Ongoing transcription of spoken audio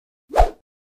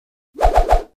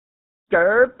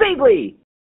Gerbeegly!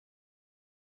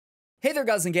 Hey there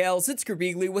guys and gals, it's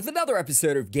Gerbeegly with another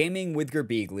episode of Gaming with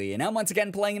Gerbeegly, and I'm once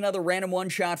again playing another random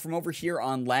one-shot from over here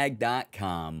on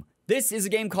lag.com. This is a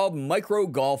game called Micro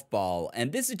Golf Ball,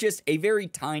 and this is just a very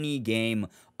tiny game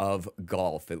of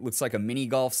golf. It looks like a mini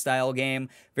golf style game.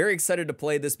 Very excited to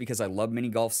play this because I love mini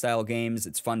golf style games.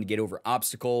 It's fun to get over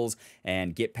obstacles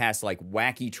and get past like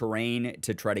wacky terrain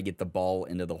to try to get the ball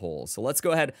into the hole. So let's go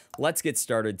ahead, let's get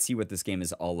started, see what this game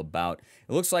is all about.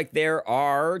 It looks like there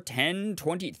are 10,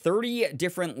 20, 30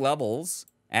 different levels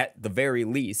at the very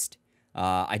least.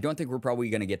 I don't think we're probably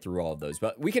going to get through all of those,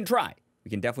 but we can try. We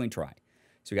can definitely try.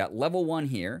 So we got level 1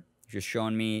 here, just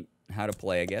showing me how to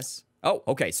play, I guess. Oh,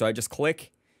 okay, so I just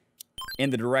click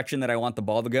in the direction that I want the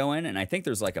ball to go in, and I think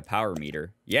there's like a power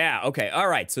meter. Yeah, okay, all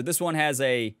right, so this one has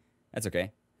a, that's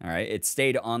okay. All right, it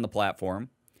stayed on the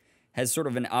platform. Has sort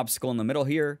of an obstacle in the middle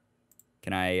here.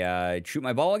 Can I shoot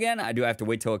my ball again? I do have to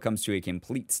wait till it comes to a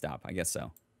complete stop, I guess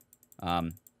so.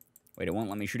 Wait, it won't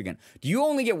let me shoot again. Do you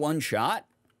only get one shot?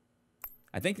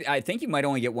 I think you might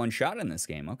only get one shot in this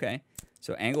game, okay.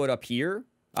 So angle it up here.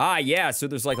 Ah, yeah, so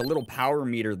there's like a little power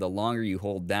meter the longer you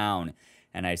hold down.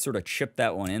 And I sort of chipped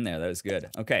that one in there. That was good.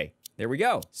 Okay, there we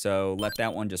go. So let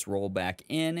that one just roll back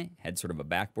in. Had sort of a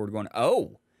backboard going.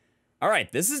 Oh, all right,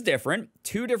 this is different.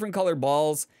 2 different colored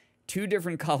balls. 2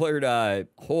 different colored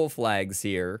hole flags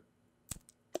here.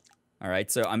 All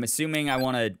right, so I'm assuming I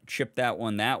want to chip that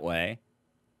one that way.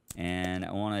 And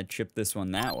I want to chip this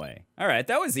one that way. All right,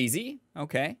 that was easy.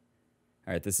 Okay.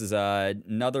 All right, this is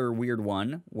another weird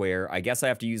one where I guess I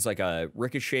have to use like a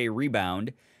ricochet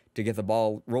rebound to get the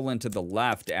ball rolling to the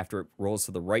left after it rolls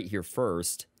to the right here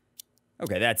first.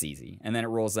 Okay, that's easy. And then it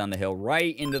rolls down the hill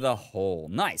right into the hole.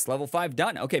 Nice, level 5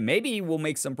 done. Okay, maybe we'll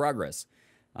make some progress.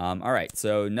 All right,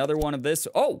 so another one of this.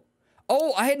 Oh,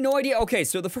 I had no idea. Okay,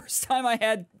 so the first time I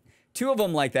had 2 of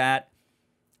them like that,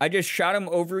 I just shot them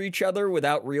over each other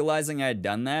without realizing I had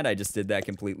done that. I just did that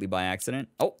completely by accident.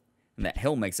 Oh, and that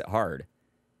hill makes it hard.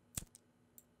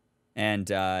 And,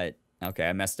 okay,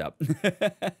 I messed up.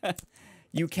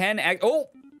 You can, oh,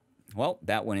 well,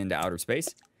 that went into outer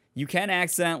space. You can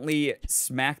accidentally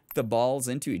smack the balls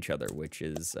into each other, which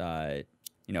is,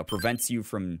 you know, prevents you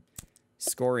from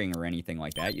scoring or anything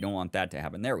like that. You don't want that to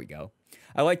happen. There we go.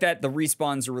 I like that the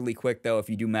respawns are really quick, though. If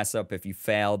you do mess up, if you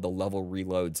fail, the level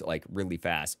reloads, like, really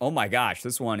fast. Oh, my gosh,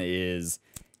 this one is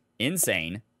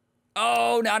insane.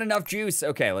 Oh, not enough juice.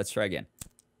 Okay, let's try again.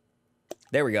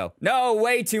 There we go. No,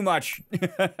 way too much.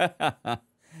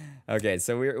 Okay,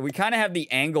 so we kind of have the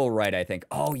angle right, I think.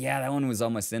 Oh, yeah, that one was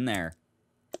almost in there.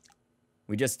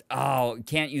 We just, oh,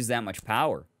 can't use that much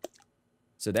power.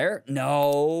 So there?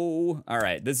 No. All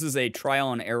right, this is a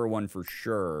trial and error one for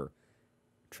sure.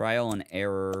 Trial and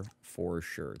error for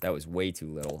sure. That was way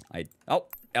too little. Oh,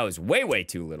 that was way, way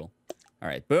too little. All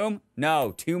right, boom.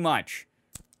 No, too much.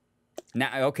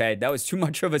 Now, okay, that was too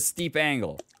much of a steep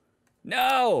angle.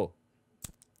 No.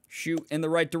 Shoot in the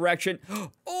right direction.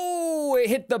 Oh, it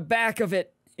hit the back of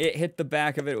it. It hit the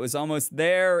back of it. It was almost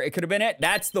there. It could have been it.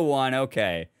 That's the one.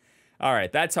 Okay. All right.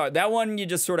 That's hard. That one you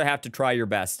just sort of have to try your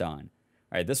best on.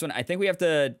 All right. This one, I think we have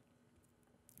to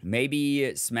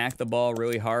maybe smack the ball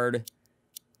really hard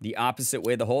the opposite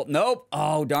way the hole. Nope.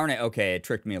 Oh, darn it. Okay. It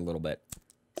tricked me a little bit.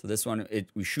 So this one,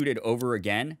 we shoot it over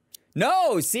again.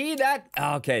 No. See that?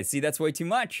 Okay. See, that's way too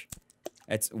much.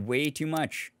 That's way too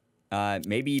much.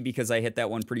 Maybe because I hit that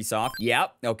one pretty soft.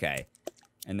 Yep, okay.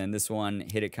 And then this one,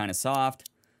 hit it kind of soft.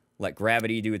 Let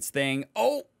gravity do its thing.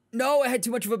 Oh, no, I had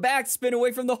too much of a backspin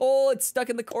away from the hole. It's stuck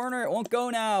in the corner. It won't go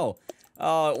now.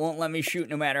 Oh, it won't let me shoot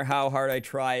no matter how hard I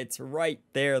try. It's right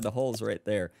there. The hole's right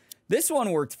there. This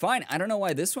one worked fine. I don't know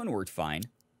why this one worked fine.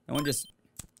 That one just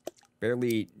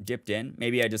barely dipped in.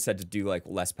 Maybe I just had to do, like,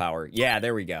 less power. Yeah,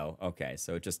 there we go. Okay,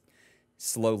 so it just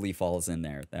slowly falls in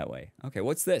there that way. Okay,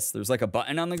 what's this? There's like a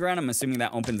button on the ground. I'm assuming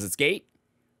that opens its gate.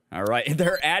 All right,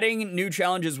 they're adding new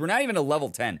challenges. We're not even to level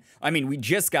 10. I mean, we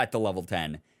just got to level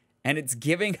 10, and it's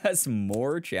giving us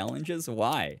more challenges.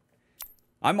 Why?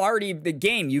 I'm already, the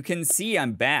game, you can see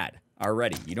I'm bad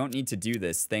already. You don't need to do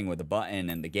this thing with the button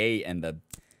and the gate and the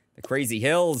crazy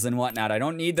hills and whatnot. I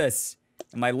don't need this.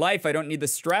 In my life, I don't need the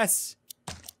stress.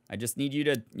 I just need you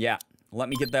to, yeah, let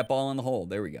me get that ball in the hole.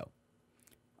 There we go.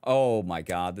 Oh my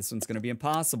god, this one's gonna be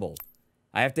impossible.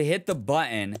 I have to hit the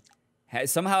button,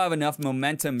 somehow have enough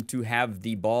momentum to have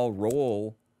the ball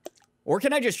roll. Or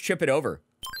can I just chip it over?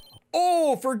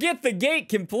 Oh, forget the gate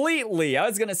completely. I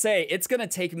was gonna say, it's gonna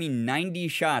take me 90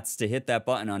 shots to hit that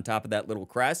button on top of that little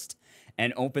crest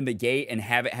and open the gate and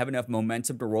have it have enough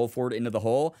momentum to roll forward into the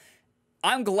hole.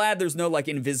 I'm glad there's no, like,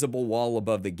 invisible wall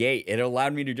above the gate. It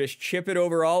allowed me to just chip it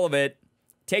over all of it,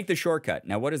 take the shortcut.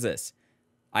 Now, what is this?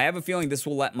 I have a feeling this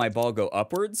will let my ball go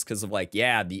upwards because of, like,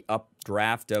 yeah, the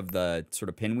updraft of the sort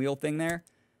of pinwheel thing there.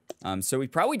 So we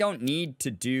probably don't need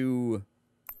to do...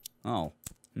 Oh,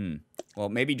 well,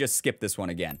 maybe just skip this one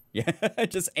again. Yeah,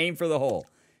 just aim for the hole.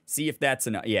 See if that's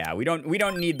enough. Yeah, we don't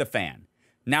need the fan.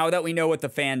 Now that we know what the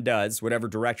fan does, whatever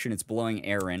direction it's blowing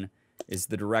air in is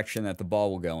the direction that the ball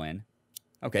will go in.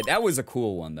 Okay, that was a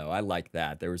cool one, though. I like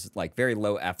that. There was, like, very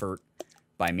low effort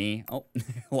by me. Oh,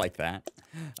 like that.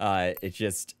 It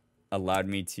just allowed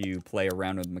me to play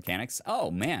around with mechanics.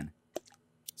 Oh, man.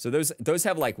 So those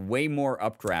have, like, way more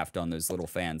updraft on those little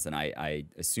fans than I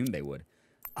assumed they would.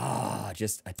 Ah,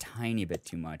 just a tiny bit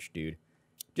too much, dude.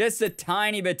 Just a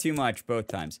tiny bit too much both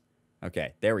times.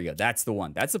 Okay, there we go. That's the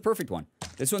one. That's the perfect one.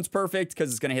 This one's perfect because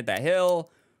it's going to hit that hill,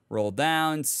 roll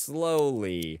down,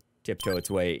 slowly tiptoe its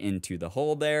way into the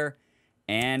hole there,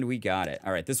 and we got it.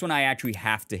 All right, this one I actually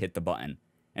have to hit the button,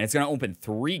 and it's going to open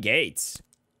 3 gates.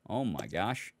 Oh, my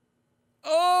gosh.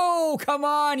 Oh, come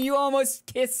on. You almost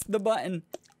kissed the button.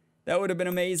 That would have been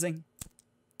amazing.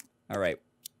 All right.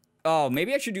 Oh,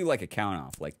 maybe I should do like a count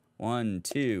off. Like 1,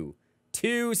 2.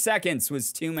 2 seconds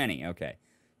was too many. Okay.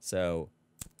 So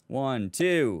 1,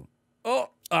 2. Oh,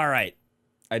 all right.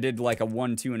 I did like a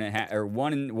 1, 2.5 or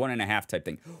 1, 1.5 type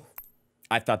thing.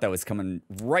 I thought that was coming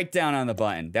right down on the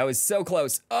button. That was so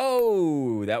close.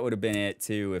 Oh, that would have been it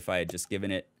too if I had just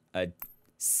given it a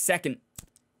second,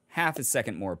 half a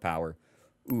second more power.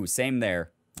 Ooh, same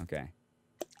there. Okay.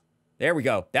 There we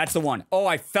go. That's the one. Oh,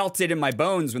 I felt it in my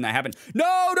bones when that happened.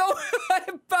 No, no, I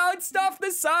bounced off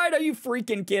the side. Are you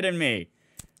freaking kidding me?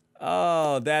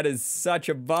 Oh, that is such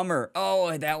a bummer.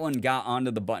 Oh, that one got onto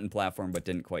the button platform but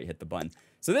didn't quite hit the button.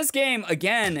 So this game,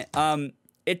 again,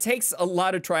 it takes a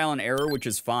lot of trial and error, which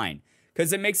is fine.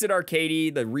 Because it makes it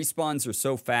arcadey. The respawns are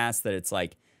so fast that it's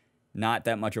like not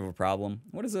that much of a problem.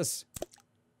 What is this?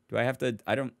 Do I have to...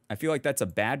 I feel like that's a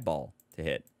bad ball to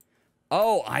hit.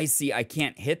 Oh, I see. I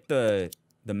can't hit the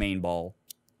main ball.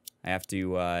 I have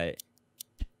to,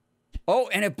 Oh,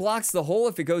 and it blocks the hole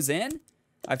if it goes in?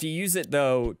 I have to use it,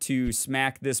 though, to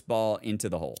smack this ball into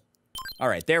the hole. All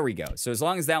right, there we go. So as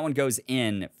long as that one goes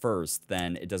in first,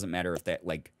 then it doesn't matter if that,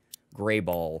 like, gray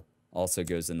ball also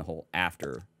goes in the hole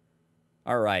after.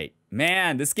 All right.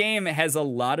 Man, this game has a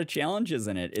lot of challenges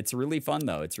in it. It's really fun,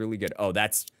 though. It's really good. Oh,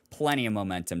 that's plenty of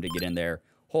momentum to get in there.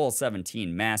 Hole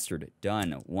 17, mastered,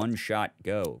 done. One shot,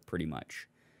 go, pretty much.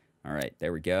 All right,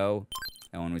 there we go.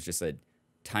 That one was just a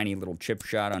tiny little chip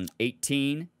shot on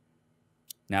 18.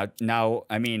 Now,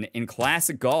 I mean, in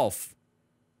classic golf,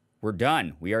 we're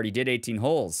done. We already did 18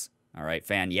 holes. All right,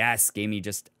 fan, yes, gave me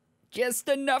just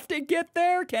enough to get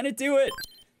there. Can it do it?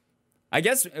 I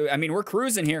guess, I mean, we're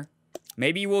cruising here.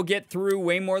 Maybe we'll get through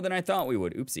way more than I thought we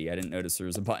would. Oopsie, I didn't notice there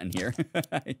was a button here.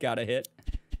 I got a hit.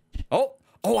 Oh,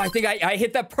 I think I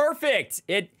hit that perfect.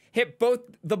 It hit both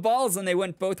the balls and they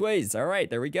went both ways. All right,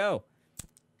 there we go.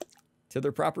 To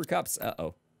their proper cups.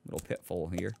 Uh-oh, little pitfall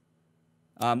here.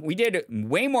 We did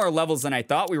way more levels than I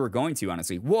thought we were going to,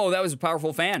 honestly. Whoa, that was a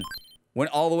powerful fan.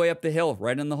 Went all the way up the hill,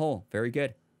 right in the hole. Very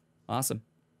good. Awesome.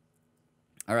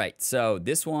 All right, so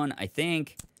this one, I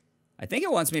think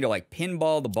it wants me to, like,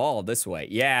 pinball the ball this way.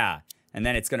 Yeah, and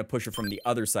then it's going to push it from the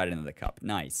other side into the cup.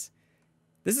 Nice.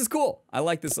 This is cool. I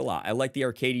like this a lot. I like the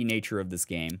arcadey nature of this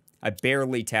game. I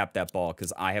barely tapped that ball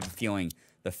because I have a feeling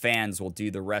the fans will do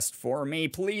the rest for me.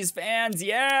 Please, fans.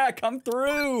 Yeah, come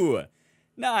through.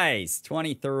 Nice.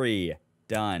 23.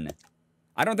 Done.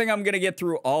 I don't think I'm going to get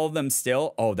through all of them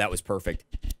still. Oh, that was perfect.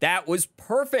 That was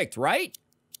perfect, right?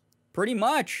 Pretty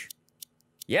much.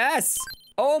 Yes.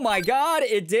 Oh, my God.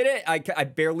 It did it. I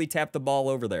barely tapped the ball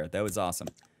over there. That was awesome.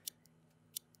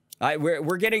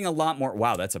 We're getting a lot more...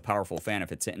 Wow, that's a powerful fan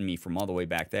if it's hitting me from all the way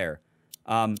back there.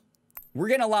 We're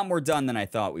getting a lot more done than I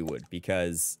thought we would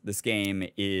because this game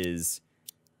is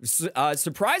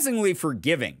surprisingly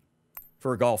forgiving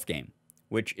for a golf game,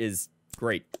 which is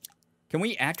great. Can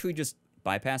we actually just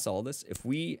bypass all this? If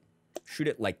we shoot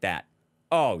it like that.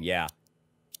 Oh, yeah.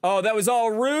 Oh, that was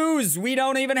all ruse. We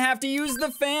don't even have to use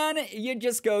the fan. You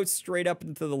just go straight up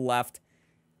and to the left.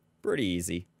 Pretty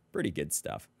easy. Pretty good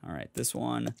stuff. All right, this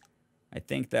one... I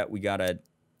think that we gotta,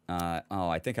 oh,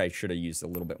 I think I should have used a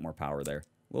little bit more power there.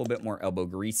 A little bit more elbow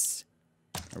grease.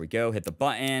 There we go, hit the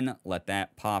button, let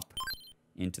that pop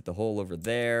into the hole over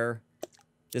there.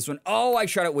 This one, oh, I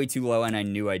shot it way too low, and I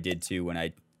knew I did too when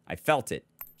I felt it.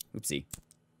 Oopsie.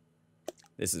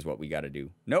 This is what we gotta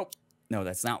do. Nope. No,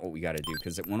 that's not what we gotta do,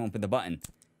 because it won't open the button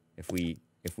if we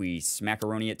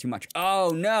smackaroni it too much.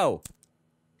 Oh, no!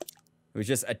 It was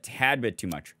just a tad bit too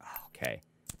much. Okay.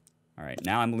 All right,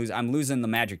 now I'm losing the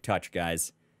magic touch,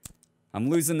 guys. I'm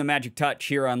losing the magic touch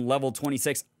here on level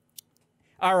 26.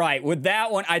 All right, with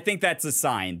that one, I think that's a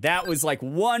sign. That was like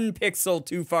 1 pixel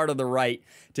too far to the right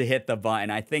to hit the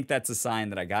button. I think that's a sign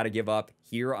that I got to give up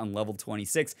here on level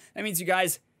 26. That means you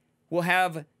guys will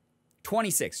have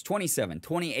 26, 27,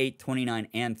 28, 29,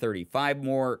 and 30. 5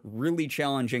 more really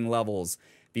challenging levels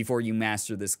before you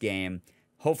master this game.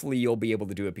 Hopefully you'll be able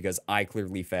to do it because I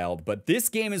clearly failed. But this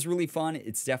game is really fun.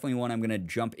 It's definitely one I'm going to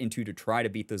jump into to try to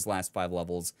beat those last 5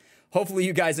 levels. Hopefully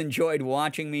you guys enjoyed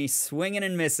watching me swinging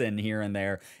and missing here and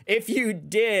there. If you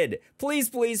did, please,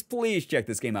 please, please check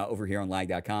this game out over here on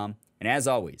lag.com. And as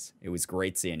always, it was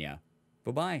great seeing you.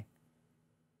 Bye-bye.